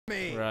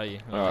Where are you?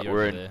 Oh, Alright, you're we're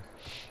over in. there.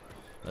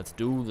 Let's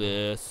do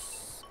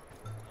this.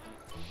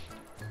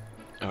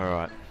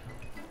 Alright.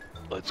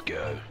 Let's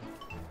go.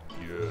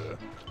 Yeah.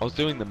 I was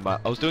doing the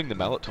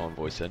Mallet time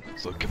voice then.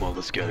 It's like, come on,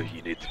 let's go.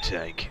 You need the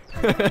tank.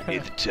 You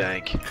need the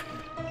tank.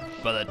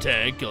 By the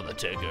tank or the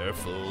tanker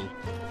full.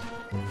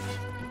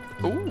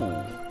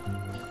 Ooh.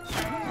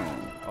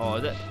 Oh,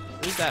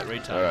 who's that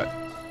retard? Alright.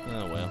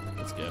 Oh well,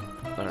 let's go.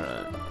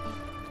 Alright.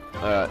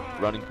 Alright,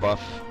 running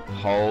buff.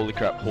 Holy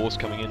crap, horse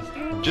coming in.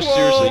 Just Whoa,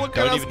 seriously, look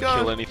at don't us even go.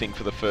 kill anything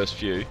for the first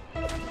few.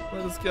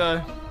 Let us go.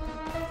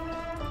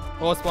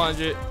 Horse behind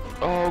you.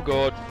 Oh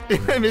god.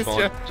 I missed Fine.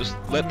 you. Just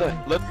grab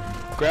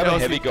Hey, a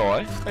heavy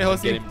guy Hey, and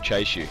horsey. get him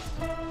chase you.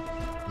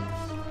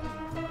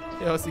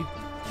 Hey, horsey.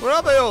 Where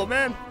are they all,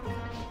 man?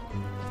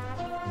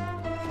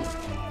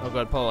 Oh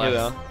god, pull Here they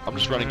out. are. I'm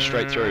just running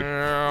straight through.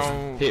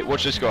 Here,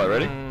 watch this guy,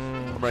 ready?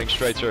 I'm running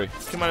straight through.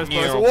 Come on, it's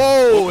Meow. close.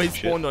 Whoa, Oh, he shit.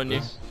 spawned on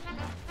you.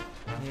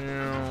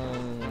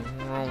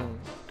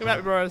 Come at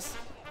me, bros.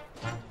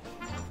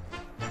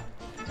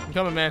 I'm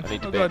coming, man. I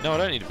need to Oh bandage. god. No, I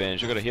don't need to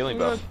bandage. I've got a healing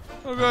Oh buff.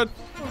 god. Oh god.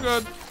 Oh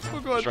god. Oh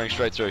god. Just running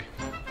straight through.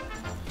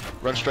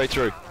 Run straight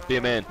through. Be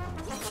a man.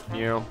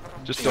 Meow.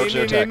 Just dodge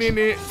their attacks.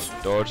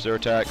 Dodge their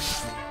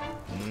attacks.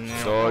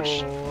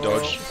 Dodge.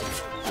 Dodge.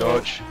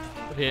 Dodge.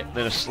 Here.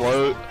 Then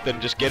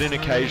just get in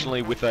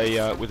occasionally with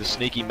a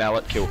sneaky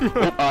mallet kill.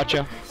 Oh,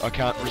 archer. I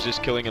can't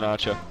resist killing an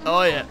archer.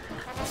 Oh yeah.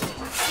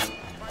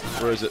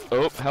 Where is it?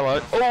 Oh, hello.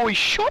 Oh, he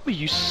shot me,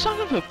 you son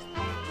of a...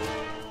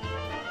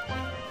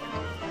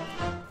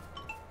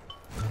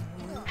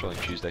 Trolling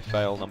Tuesday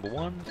fail number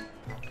 1.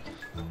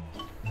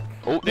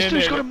 Oh, this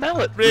dude's got a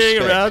mallet. Ring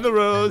Respect. around the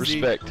rosy.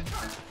 Respect.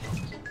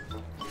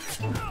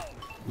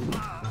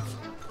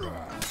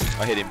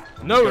 I hit him.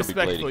 No He's respect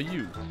gonna be for bleeding.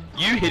 you.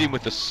 You hit him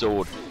with the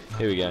sword.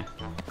 Here we go.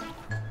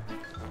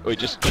 Oi,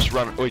 just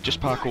run. Oi,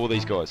 just park all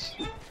these guys.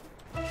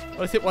 I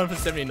just hit one for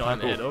 79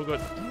 Cool. head. Oh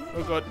god.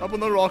 Oh god. Up on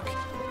the rock.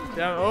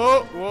 Down.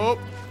 Oh, whoa.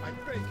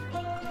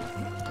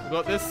 I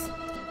got this.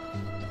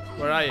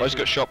 Where are you? I just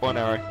got shot by an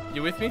arrow.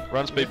 You with me?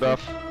 Run speed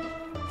buff.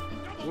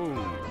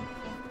 Ooh.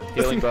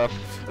 Healing buff.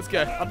 Let's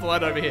go. Up the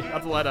ladder over here.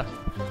 Up the ladder.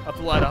 Up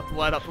the ladder. Up the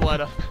ladder. Up the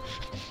ladder.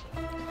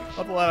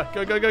 Up the ladder.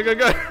 Go, go, go, go,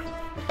 go.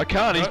 I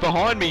can't. He's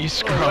behind me, you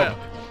scrub.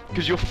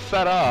 Because you're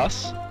fat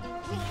ass.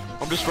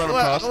 I'm just running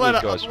past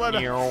these guys.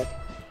 Meow.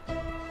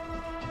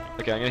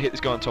 Okay, I'm gonna hit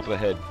this guy on top of the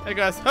head. Hey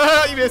guys.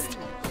 Haha, you missed.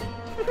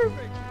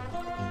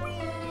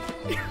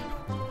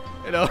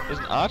 Hello. There's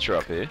an archer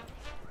up here.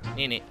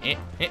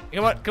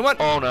 Come on, come on.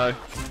 Oh no.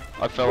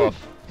 I fell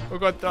off. Oh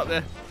god, they're up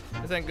there.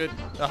 This ain't good.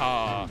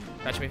 Ah,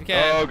 catch me if you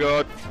can. Oh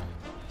god.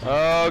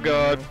 Oh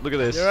god. Look at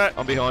this. You're right.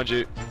 I'm behind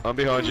you. I'm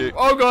behind you.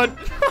 Oh god.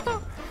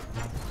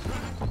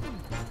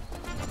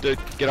 Dude,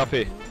 get up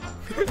here.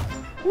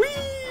 Whee!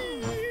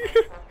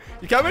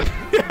 You coming?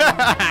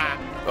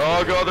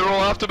 Oh god, they're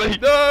all after me.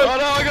 No. Oh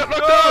no, I got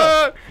knocked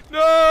over.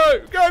 No!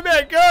 Go,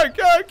 man! Go!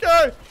 Go!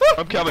 Go!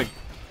 I'm coming.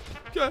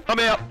 Go! I'm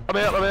out. I'm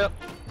out. I'm out.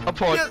 I'm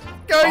fine. Yes,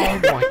 go! Oh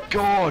my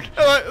god.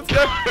 Alright, let's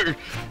go.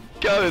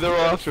 Go, they're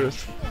all after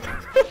us.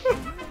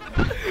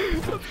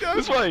 Let's go.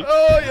 This way.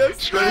 Oh,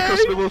 yes. Straight across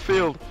the middle of the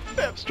field.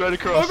 Yep. Straight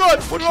across. Oh god!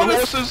 Watch we're on the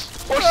this.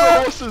 horses. Watch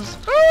the horses.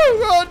 Oh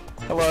god!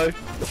 Hello.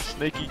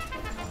 Sneaky.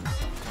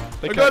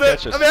 They I can't got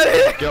catch it. us. I'm out of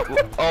here.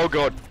 Go. Oh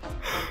god.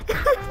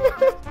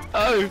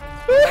 Oh.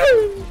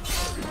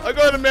 I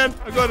got him, man.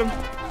 I got him.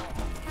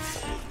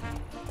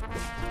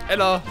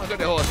 Hello. I got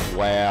the horse.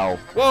 Wow.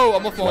 Whoa!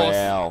 I'm off my horse.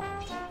 Wow.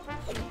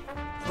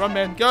 Run,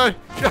 man. Go.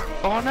 Go.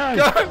 Oh no.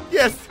 Go.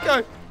 Yes.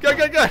 Go. Go.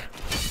 Go. Go.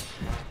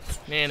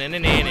 Nah, nah, nah,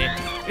 nah, nah.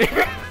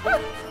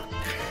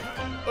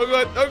 Oh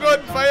god. Oh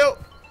god. Fail.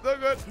 Oh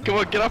god. Come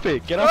on, get up here.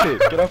 Get up here.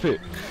 Get up here.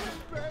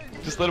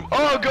 Just let him.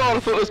 Oh god, I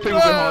thought there was people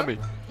behind me.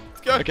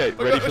 Let's go. Okay,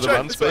 Oh, ready god, for the let's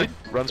run this speed? way.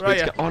 Run Where are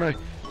speed's ya? Oh no.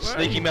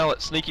 Sneaky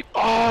mallet. Sneaky.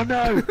 Oh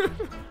no.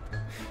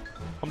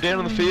 I'm down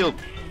on the field.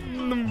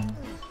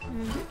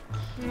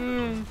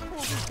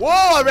 Whoa!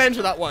 I ran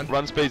to that one.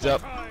 Run speed's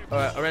up.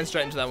 Alright, I ran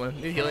straight into that one.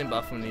 Need healing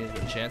buff when you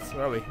get a chance.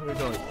 Where are we? Where are we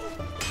going?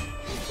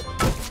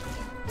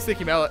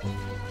 Sticky mallet.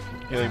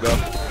 Healing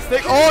buff.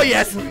 Stick. Oh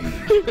yes!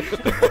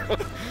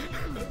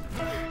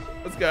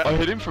 Let's go. I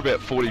hit him for about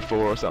 44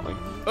 or something.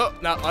 Oh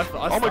no!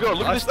 Oh my god,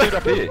 look at this dude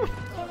up here.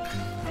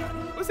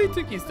 What's he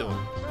think he's doing?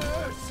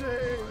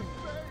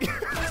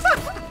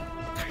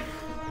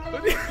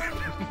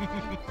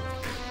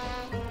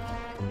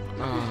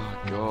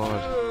 Oh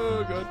god.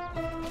 Oh god.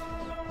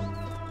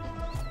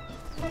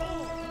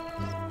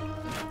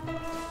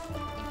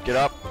 Get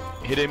up.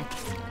 Hit him.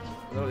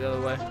 Go the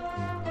other way.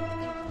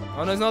 Oh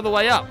no, there's another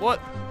way up. What?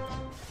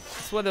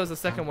 I swear there was a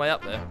second way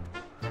up there.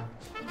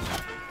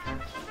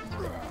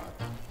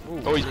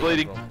 Ooh, Oh, he's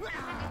bleeding.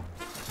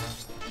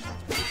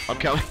 I'm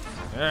coming.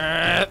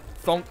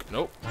 Thonk.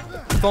 Nope.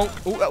 Thonk.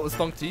 Oh, that was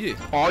thonk to you.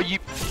 Oh, you.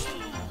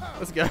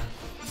 Let's go.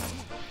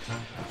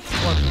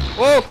 Come on.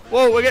 Whoa!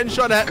 Whoa! We're getting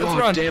shot at. Let's God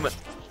run. damn it.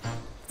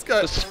 Let's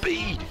go. The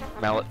speed.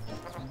 Mallet.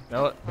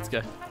 Mallet. Let's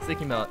go.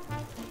 Sticky mallet.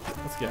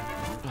 Let's go.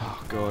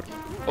 Oh god.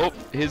 Oh,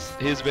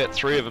 here's about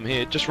 3 of them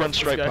here. Just run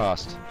straight go.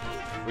 past.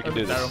 We can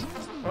do this. Barrel.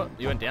 Oh,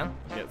 you went down?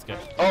 Okay, let's go.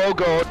 Oh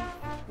god.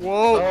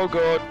 Whoa! Oh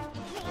god.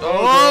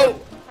 Oh! God.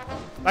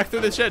 Back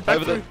through the shed, back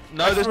Over through.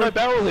 No, back there's through. no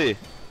barrel here.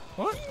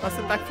 What? I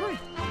said back through.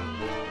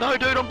 No,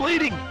 dude, I'm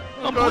bleeding.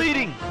 I'm God.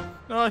 bleeding.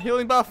 No,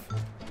 healing buff.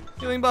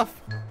 Healing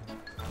buff.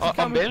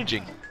 I'm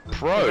bandaging.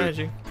 Pro.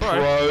 Managing.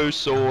 Pro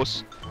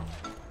sauce.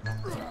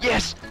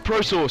 Yes,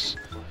 pro sauce.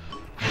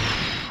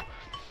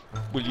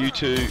 Will you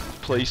two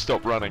please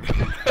stop running?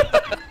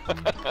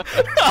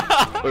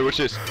 Wait, watch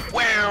this.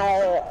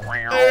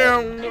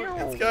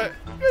 Let's go.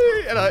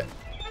 Hello.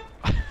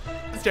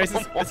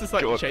 This is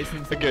like God.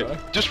 chasing some Okay, guy.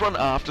 just run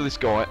after this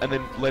guy and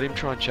then let him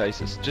try and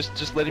chase us.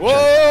 Just let him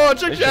Whoa, chase.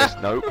 trick Chase.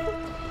 shot. Nope.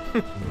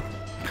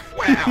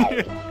 Wow.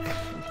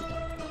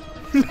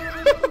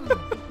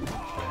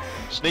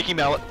 Sneaky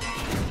mallet.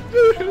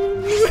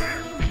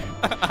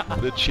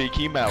 The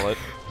cheeky mallet.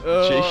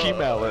 Cheeky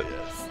mallet.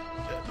 Yes.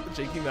 Yeah,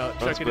 cheeky mallet.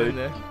 That's Chuck it in big.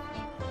 there.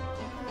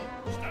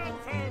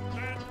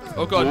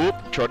 Oh god.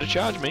 Oop, tried to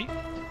charge me.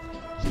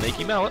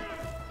 Sneaky mallet.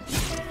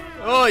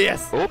 Oh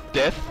yes. Oop,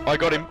 death. I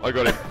got him. I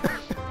got him.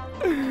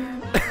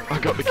 I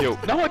got the kill.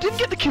 No, I didn't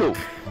get the kill.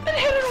 How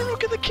did I not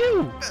get the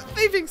kill?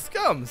 Thieving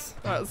scums.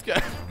 Alright, let's go.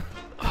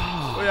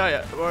 Where are you?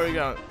 Where are we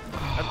going?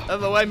 Out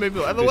of the way, move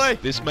out of the way.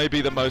 This may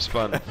be the most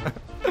fun.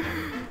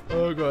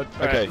 Oh god.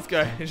 Alright, Okay. let's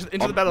go. Into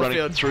the I'm battlefield.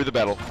 running through the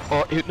battle.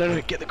 Oh,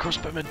 no, get the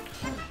crossbowman.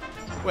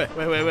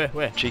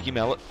 Where? Cheeky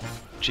mallet.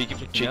 Cheeky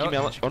mallet.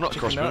 mallet. Oh, not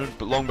Cheeky crossbowman, mallet.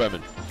 but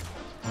longbowman.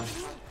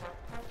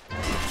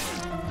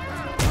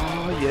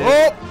 Oh,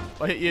 yeah.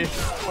 Oh! I hit you.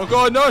 Oh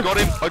god, no! Got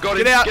him. I got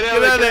him. Get out! Get out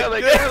of there.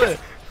 Get out of there.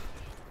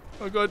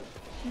 Oh god.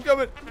 I'm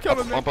coming,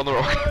 man. Up on the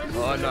rock.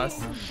 Oh,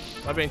 nice.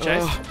 I'm being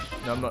chased. Oh.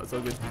 No, I'm not. It's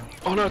all good.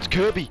 Oh, no, it's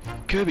Kirby.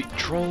 Kirby,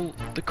 troll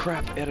the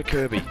crap out of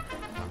Kirby.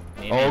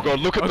 Oh god,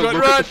 look at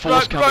the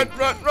force coming.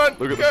 Run!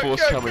 Look at the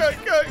force coming.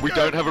 We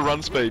don't have a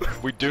run speed.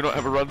 We do not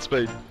have a run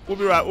speed. We'll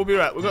be right. We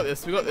got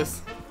this.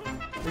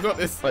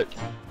 Wait.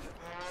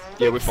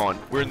 Yeah, we're fine.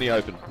 We're in the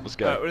open. Let's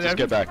go. Alright, we're in the Let's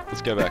go open. back.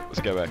 Let's go back.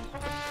 Let's go back.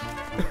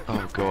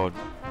 Oh god.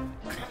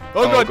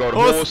 Oh god,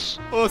 horse.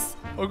 Horse.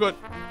 Oh god.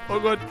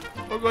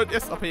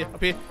 Yes, up here.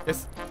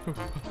 Yes.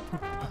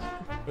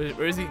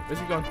 Where is he? Where's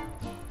he gone?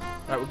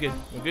 Alright,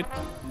 we're good.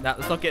 Nah,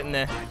 let's not get in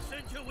there.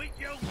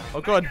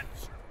 Oh god.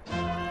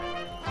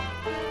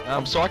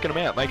 I'm psyching him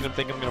out, making him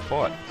think I'm gonna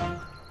fight.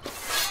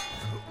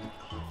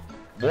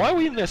 Why are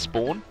we in their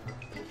spawn?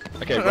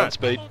 Okay, run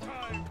speed.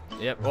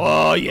 Yep.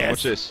 Oh yes.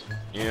 Watch this.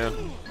 Yeah.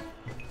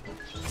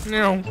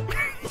 No.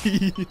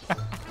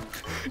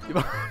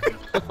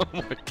 Oh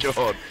my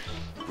god.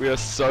 We are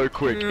so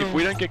quick. If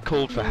we don't get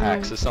called for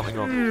hacks, there's something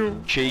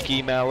wrong.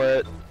 Cheeky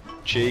mallet.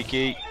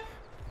 Cheeky.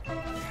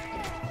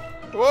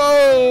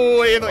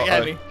 Whoa! You thought you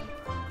had me.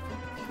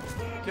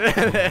 Get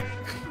out of there.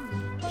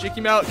 Cheeky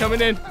mallet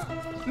coming in.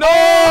 No!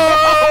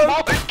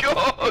 Oh my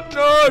god!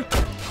 No!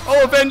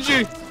 I'll avenge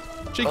you!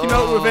 Cheeky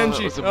mallet will avenge that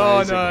you. was Oh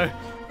amazing. no.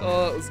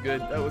 Oh, that was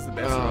good. That was the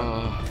best one.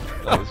 Oh,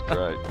 that was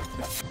great.